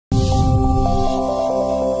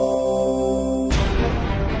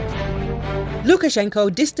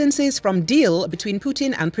Lukashenko distances from deal between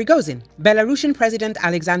Putin and Prigozhin. Belarusian President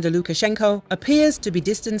Alexander Lukashenko appears to be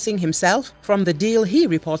distancing himself from the deal he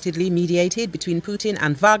reportedly mediated between Putin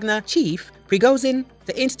and Wagner chief Prigozhin,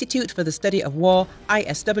 the Institute for the Study of War,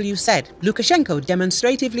 ISW, said. Lukashenko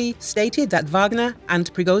demonstratively stated that Wagner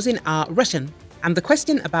and Prigozhin are Russian, and the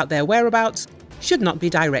question about their whereabouts should not be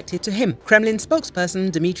directed to him. Kremlin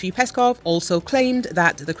spokesperson Dmitry Peskov also claimed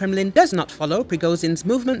that the Kremlin does not follow Prigozhin's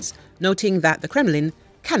movements, noting that the Kremlin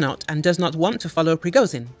cannot and does not want to follow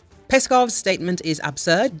Prigozhin. Peskov's statement is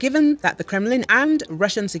absurd, given that the Kremlin and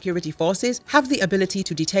Russian security forces have the ability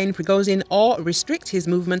to detain Prigozhin or restrict his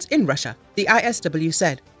movements in Russia, the ISW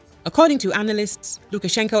said. According to analysts,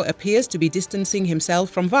 Lukashenko appears to be distancing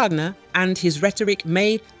himself from Wagner, and his rhetoric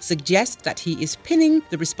may suggest that he is pinning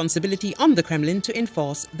the responsibility on the Kremlin to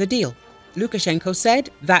enforce the deal. Lukashenko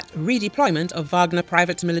said that redeployment of Wagner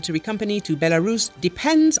private military company to Belarus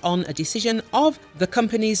depends on a decision of the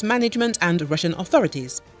company's management and Russian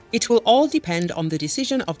authorities. It will all depend on the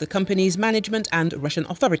decision of the company's management and Russian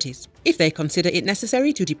authorities. If they consider it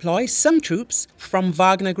necessary to deploy some troops from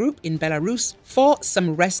Wagner Group in Belarus for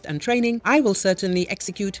some rest and training, I will certainly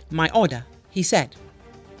execute my order, he said.